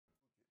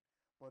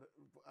but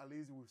at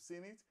least we've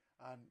seen it,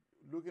 and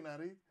looking at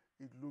it,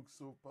 it looks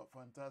so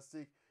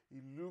fantastic.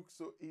 It looks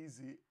so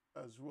easy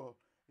as well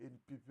in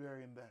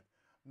preparing that.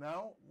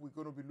 Now we're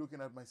going to be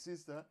looking at my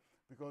sister,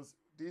 because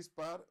this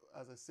part,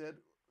 as I said,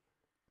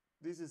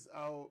 this is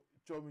how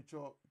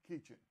Chomicho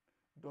Kitchen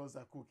does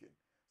her cooking.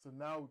 So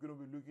now we're going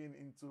to be looking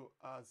into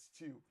our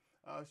stew,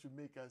 how to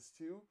make a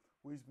stew,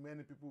 which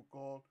many people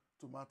call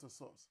tomato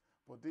sauce.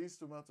 But this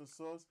tomato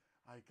sauce,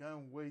 I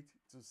can't wait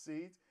to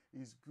see it.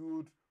 It's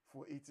good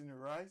for eating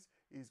rice.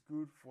 It's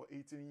good for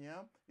eating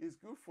yam. It's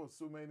good for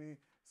so many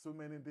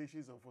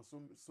dishes, or for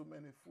so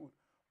many food.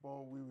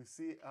 But we will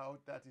see how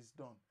that is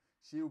done.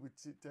 She will be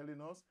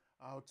telling us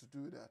how to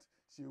do that.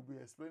 She will be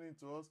explaining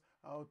to us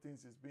how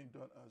things is being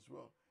done as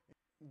well.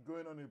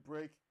 Going on a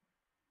break.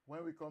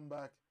 When we come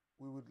back,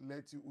 we will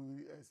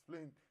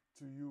explain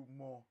to you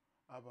more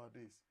about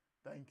this.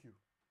 Thank you.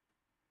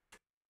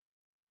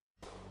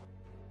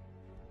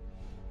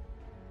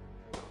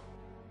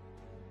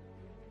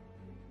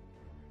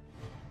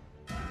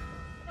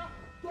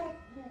 Don't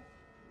move!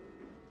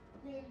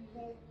 No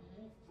more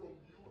move from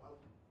you and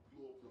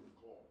blow up your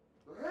skull.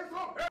 Hands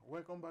up!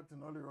 Welcome back to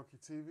Nolly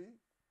RockyTV.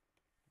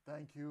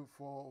 Thank you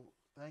for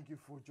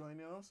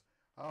joining us.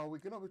 We're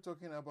gonna be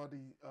talking about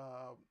the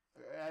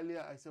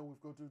earlier I said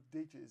we've got two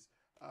dishes.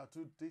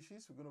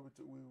 We're gonna be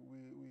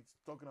we're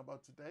talking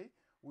about today.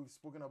 We've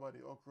spoken about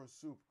the okra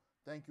soup.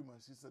 Thank you, my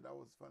sister. That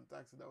was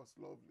fantastic. That was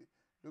lovely.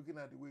 Looking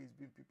at the way it's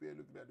been prepared,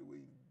 looking at the way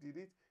you did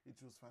it, it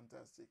was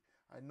fantastic.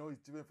 I know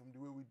it's different from the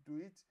way we do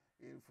it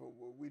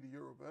with the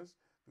Yorubas,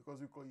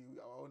 because we call you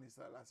our own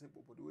style,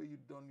 but the way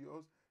you've done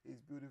yours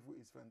is beautiful,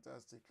 it's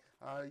fantastic.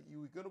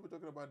 We're going to be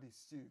talking about the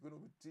stew. You're going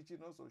to be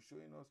teaching us or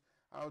showing us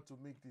how to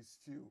make this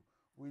stew,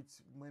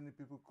 which many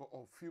people call,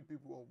 or few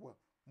people, or well,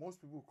 most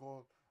people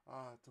call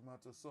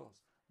tomato sauce.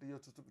 The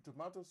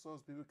tomato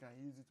sauce, people can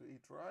use it to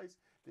eat rice.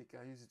 They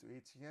can use it to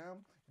eat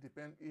yam.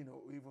 Depend,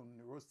 even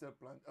roasted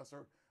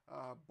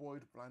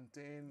boiled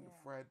plantain,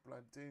 fried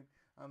plantain,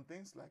 and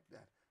things like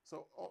that.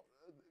 So,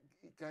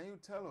 can you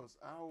tell us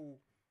how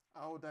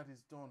that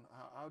is done?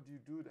 How do you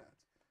do that?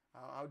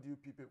 How do you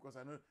prepare? Because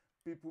I know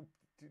people,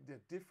 there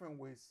are different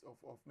ways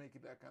of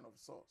making that kind of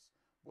sauce.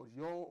 But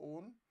your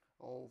own,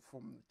 or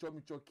from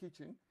Chomicho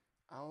Kitchen,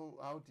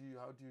 how do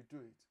you do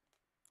it?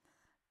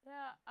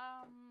 Yeah,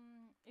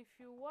 if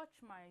you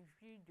watch my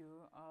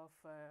video of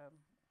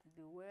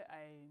the way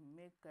I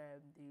make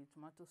the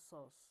tomato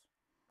sauce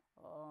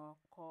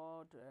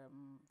called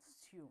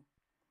stew,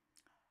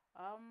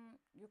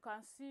 you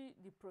can see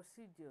the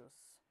procedures.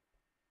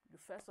 You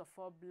first of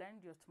all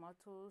blend your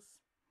tomatoes,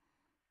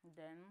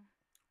 then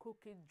cook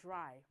it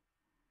dry,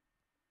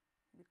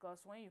 because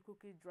when you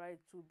cook it dry,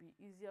 it will be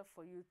easier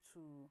for you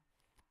to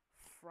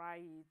fry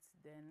it.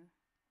 Then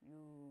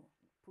you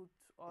put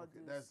all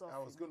the sauce. I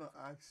was going to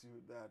ask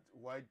you that.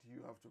 Why do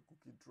you have to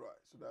cook it dry?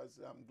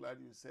 So I'm glad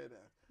you said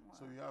that. Wow.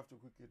 So you have to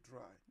cook it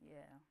dry.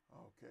 Yeah.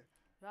 Okay.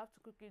 You have to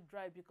cook it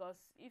dry, because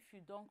if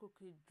you don't cook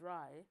it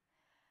dry,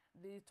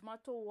 the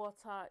tomato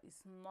water is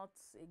not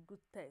a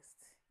good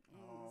taste.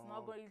 It's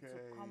not going to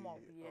come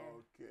up. Yeah.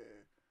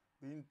 Okay.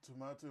 Being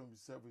tomato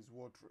himself is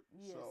watery.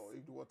 Yes. So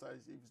if the water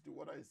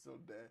is still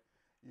there,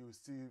 you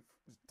still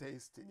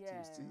taste it. Yeah.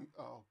 You still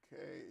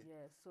okay.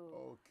 Yeah.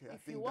 So okay.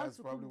 If you want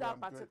to cook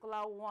that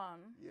particular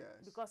one,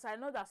 yes. Because I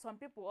know that some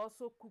people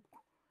also cook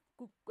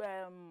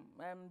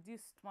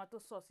this tomato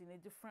sauce in a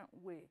different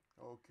way.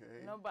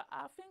 Okay. But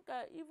I think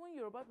even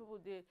Yoruba people,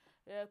 they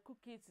cook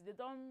it. They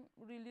don't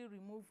really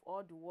remove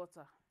all the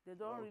water. They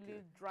don't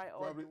really dry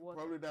all the water.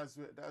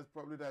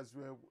 Probably that's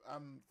where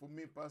for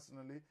me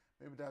personally,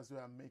 maybe that's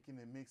where I'm making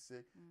a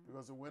mistake,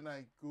 because when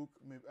I cook,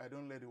 maybe I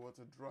don't let the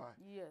water dry.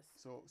 Yes.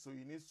 So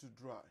it needs to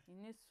dry.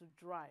 It needs to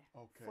dry.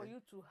 Okay. For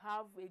you to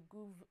have a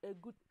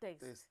good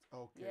taste.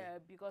 Okay. Yeah,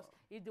 because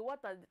if the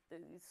water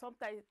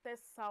sometimes it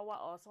tastes sour,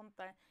 or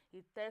sometimes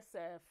it tastes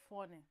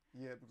funny.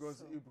 Yeah,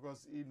 because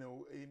in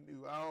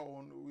our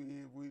own,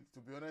 we to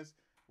be honest,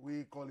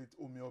 we call it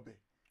omiobe.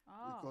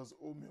 Because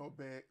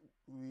omiobe,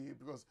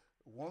 because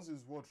once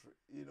it's watery,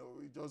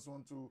 we just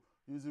want to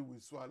use it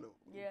with swallow.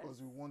 Yes. Because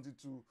we want it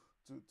to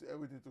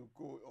everything to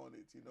go on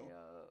it,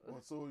 Yeah.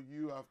 But so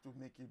you have to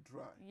make it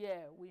dry.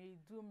 Yeah, we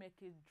do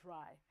make it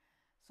dry.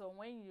 So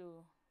when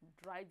you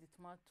dry the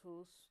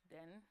tomatoes,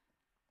 then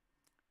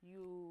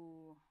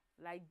you,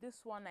 like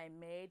this one I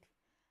made,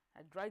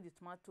 I dry the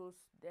tomatoes,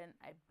 then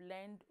I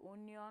blend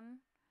onion,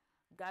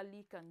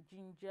 garlic and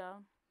ginger,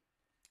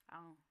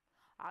 and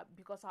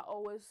because I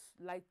always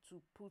like to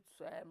put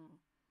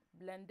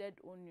blended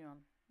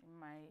onion in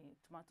my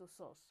tomato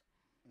sauce.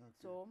 Okay.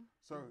 So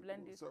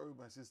sorry,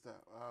 my sister.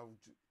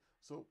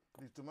 So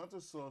the tomato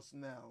sauce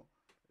now,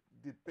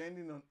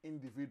 depending on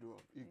individual,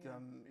 it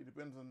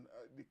depends on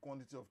the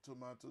quantity of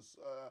tomatoes,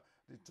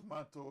 the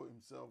tomato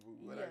himself,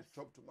 whether it's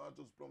chopped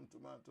tomatoes, plum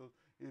tomatoes,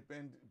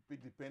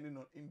 depending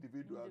on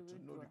individual to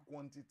know the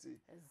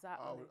quantity.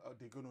 Exactly. How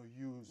they're going to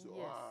use,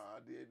 or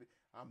the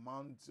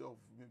amount of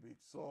maybe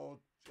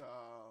salt,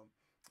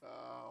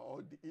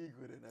 all the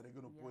ingredient that they're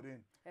going to put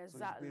in.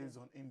 Exactly. So it's based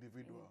on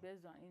individual. It's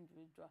based on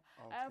individual.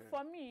 Okay.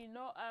 For me,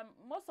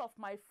 most of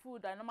my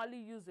food I normally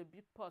use a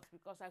big pot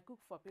because I cook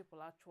for people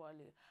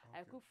actually.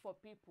 I cook for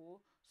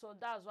people, so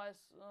that's why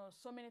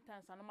so many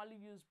times I normally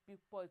use big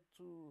pot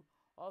to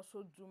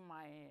also do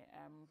my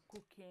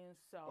cooking.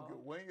 So okay,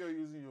 when you're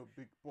using your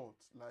big pot,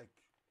 like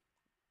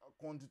a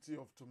quantity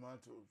of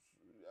tomatoes,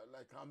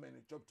 like how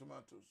many chopped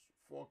tomatoes?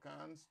 4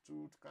 cans,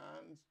 2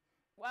 cans?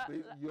 well,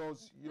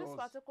 Yours. this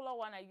particular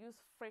one I use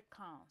 3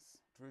 cans.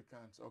 3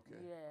 cans,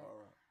 okay. Yeah. All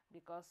right.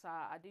 Because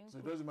I didn't. So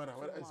it doesn't matter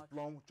whether it's much.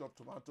 plum, chopped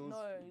tomatoes.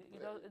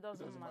 No, it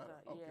doesn't matter.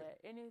 Okay.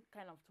 Yeah, any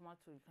kind of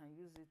tomato you can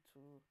use it to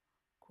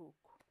cook.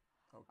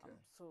 Okay.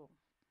 So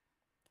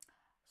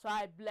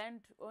I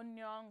blend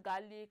onion,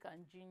 garlic,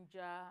 and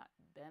ginger.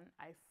 Then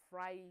I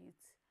fry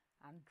it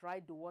and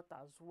dry the water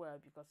as well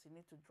because you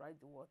need to dry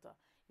the water.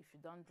 If you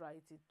don't dry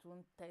it, it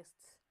won't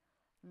taste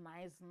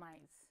nice.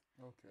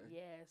 Okay.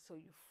 Yeah. So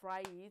you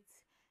fry it,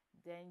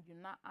 then you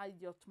now add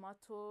your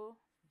tomato.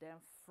 Then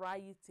fry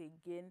it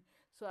again,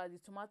 so that the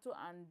tomato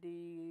and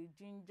the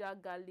ginger,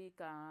 garlic,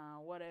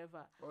 and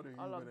whatever,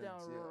 all of them,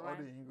 all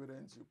the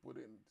ingredients you put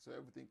in, so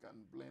everything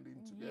can blend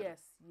in together.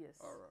 Yes.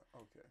 All right,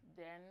 okay.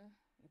 Then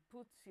you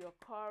put your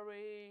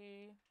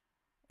curry,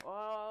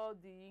 all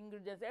the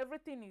ingredients,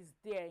 everything is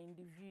there in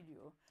the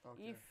video.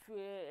 Okay. If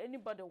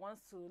anybody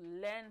wants to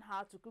learn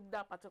how to cook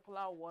that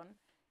particular one,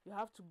 you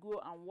have to go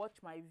and watch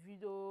my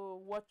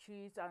video, watch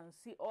it and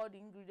see all the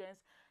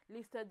ingredients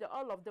listed there.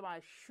 All of them, I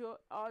show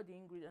all the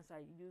ingredients I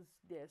use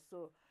there.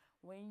 So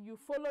when you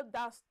follow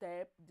that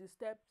step, the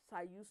steps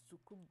I used to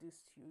cook this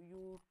stew,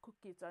 you cook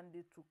it and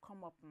it will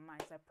come up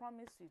nice. I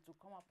promise you it will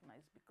come up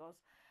nice because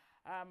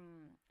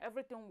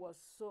everything was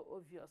so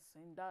obvious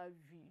in that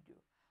video.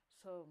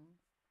 So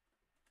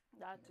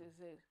that is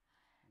it.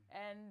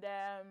 And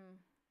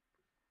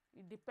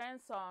it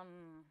depends on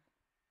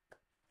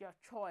your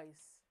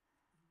choice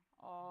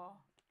or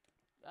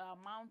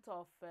amount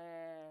of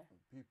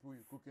people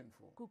you're cooking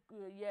for.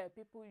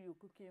 People you're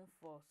cooking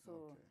for,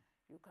 so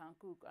you can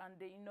cook. And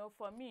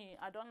for me,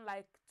 I don't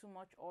like too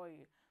much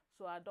oil,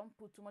 so I don't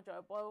put too much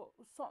oil.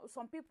 But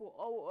some people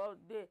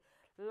they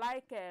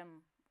like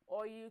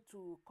oil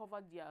to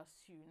cover their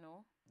stew.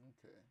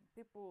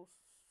 Okay.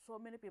 So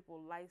many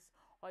people like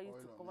oil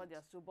to cover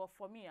their stew, but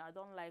for me, I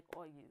don't like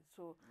oil,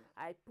 so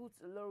I put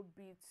a little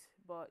bit,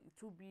 but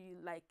it will be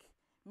like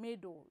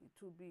middle.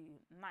 It will be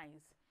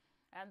nice.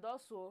 And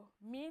also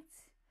meat,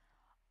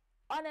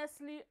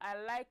 honestly, I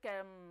like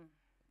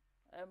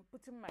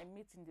putting my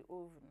meat in the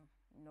oven,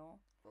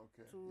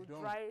 Okay. to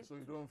dry it. So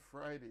you don't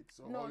fry it.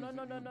 So No.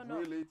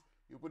 grill it.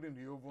 You put it in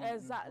the oven.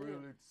 Exactly. You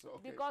grill it. So,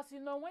 okay. Because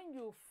when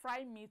you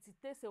fry meat, it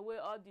takes away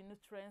all the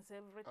nutrients,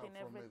 everything.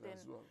 It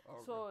as well.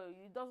 Okay. So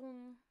it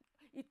doesn't.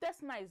 It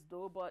tastes nice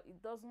though, but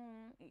it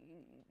doesn't.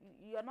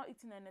 You're not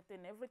eating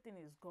anything. Everything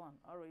is gone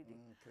already.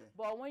 Okay.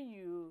 But when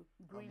you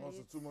grill and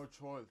also it, too much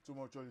oil. Too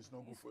much oil is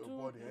not good for your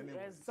body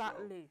anyway.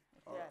 Exactly.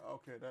 So,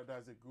 okay,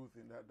 that's a good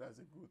thing. That's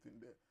a good thing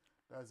there.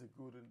 That's a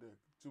good in there.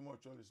 Too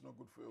much oil is not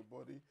good for your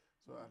body.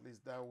 So at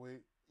least that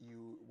way,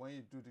 when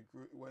you put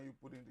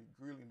in the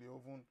grill in the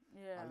oven,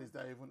 at least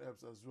that even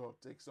helps as well.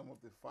 Take some of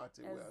the fat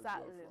away as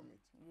well from it.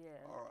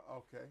 Yeah. All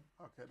right.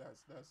 Okay.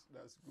 That's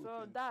good.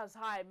 So that's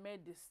how I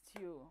made the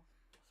stew.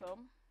 So.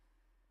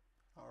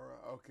 All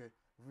right. Okay.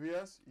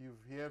 Viewers,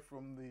 you've heard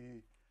from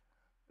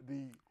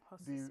the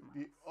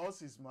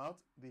horse's mouth,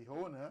 the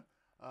owner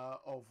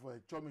of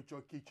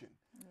Chomicho Kitchen,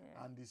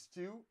 and the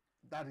stew.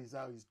 That is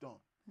how it's done.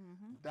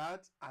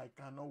 That I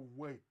cannot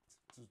wait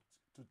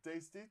to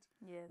taste it.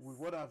 Yes. With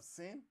what I've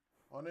seen,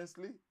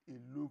 honestly,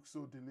 it looks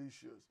so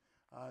delicious.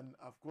 And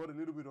I've got a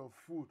little bit of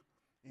food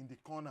in the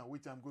corner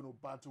which I'm going to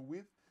battle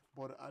with.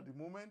 But at the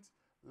moment,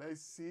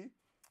 let's see.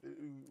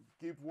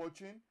 Keep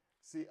watching.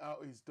 See how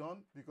it's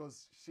done,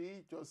 because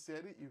she just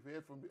said it. You've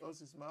heard from the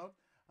horse's mouth,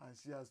 and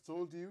she has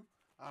told you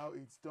how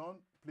it's done.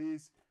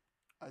 Please,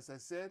 as I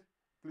said,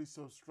 please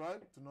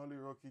subscribe to Nolly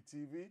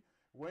RockyTV.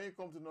 When you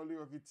come to Nolly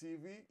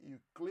RockyTV, you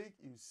click,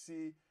 you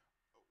see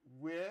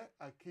where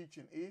our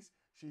kitchen is.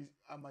 She's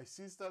my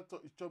sister,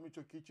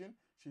 Chomicho Kitchen.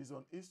 She's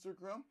on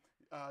Instagram.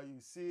 You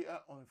see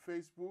her on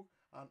Facebook,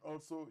 and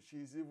also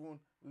she's even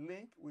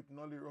linked with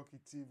Nolly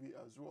RockyTV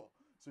as well.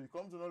 So you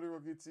come to Nolly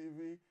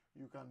RockyTV,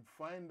 you can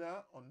find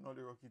her on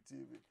Nolly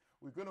RockyTV.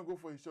 We're going to go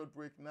for a short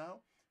break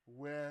now,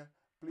 where,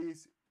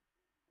 please,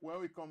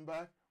 when we come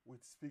back, we'll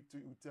speak to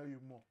you, we'll tell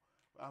you more.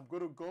 I'm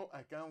going to go.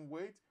 I can't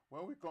wait.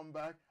 When we come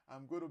back,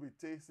 I'm going to be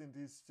tasting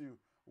this stew.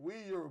 We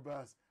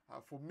Yorubas,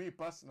 for me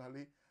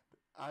personally,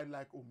 I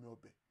like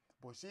omyobe.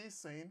 But she's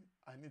saying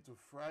I need to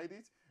fry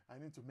it, I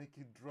need to make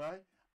it dry,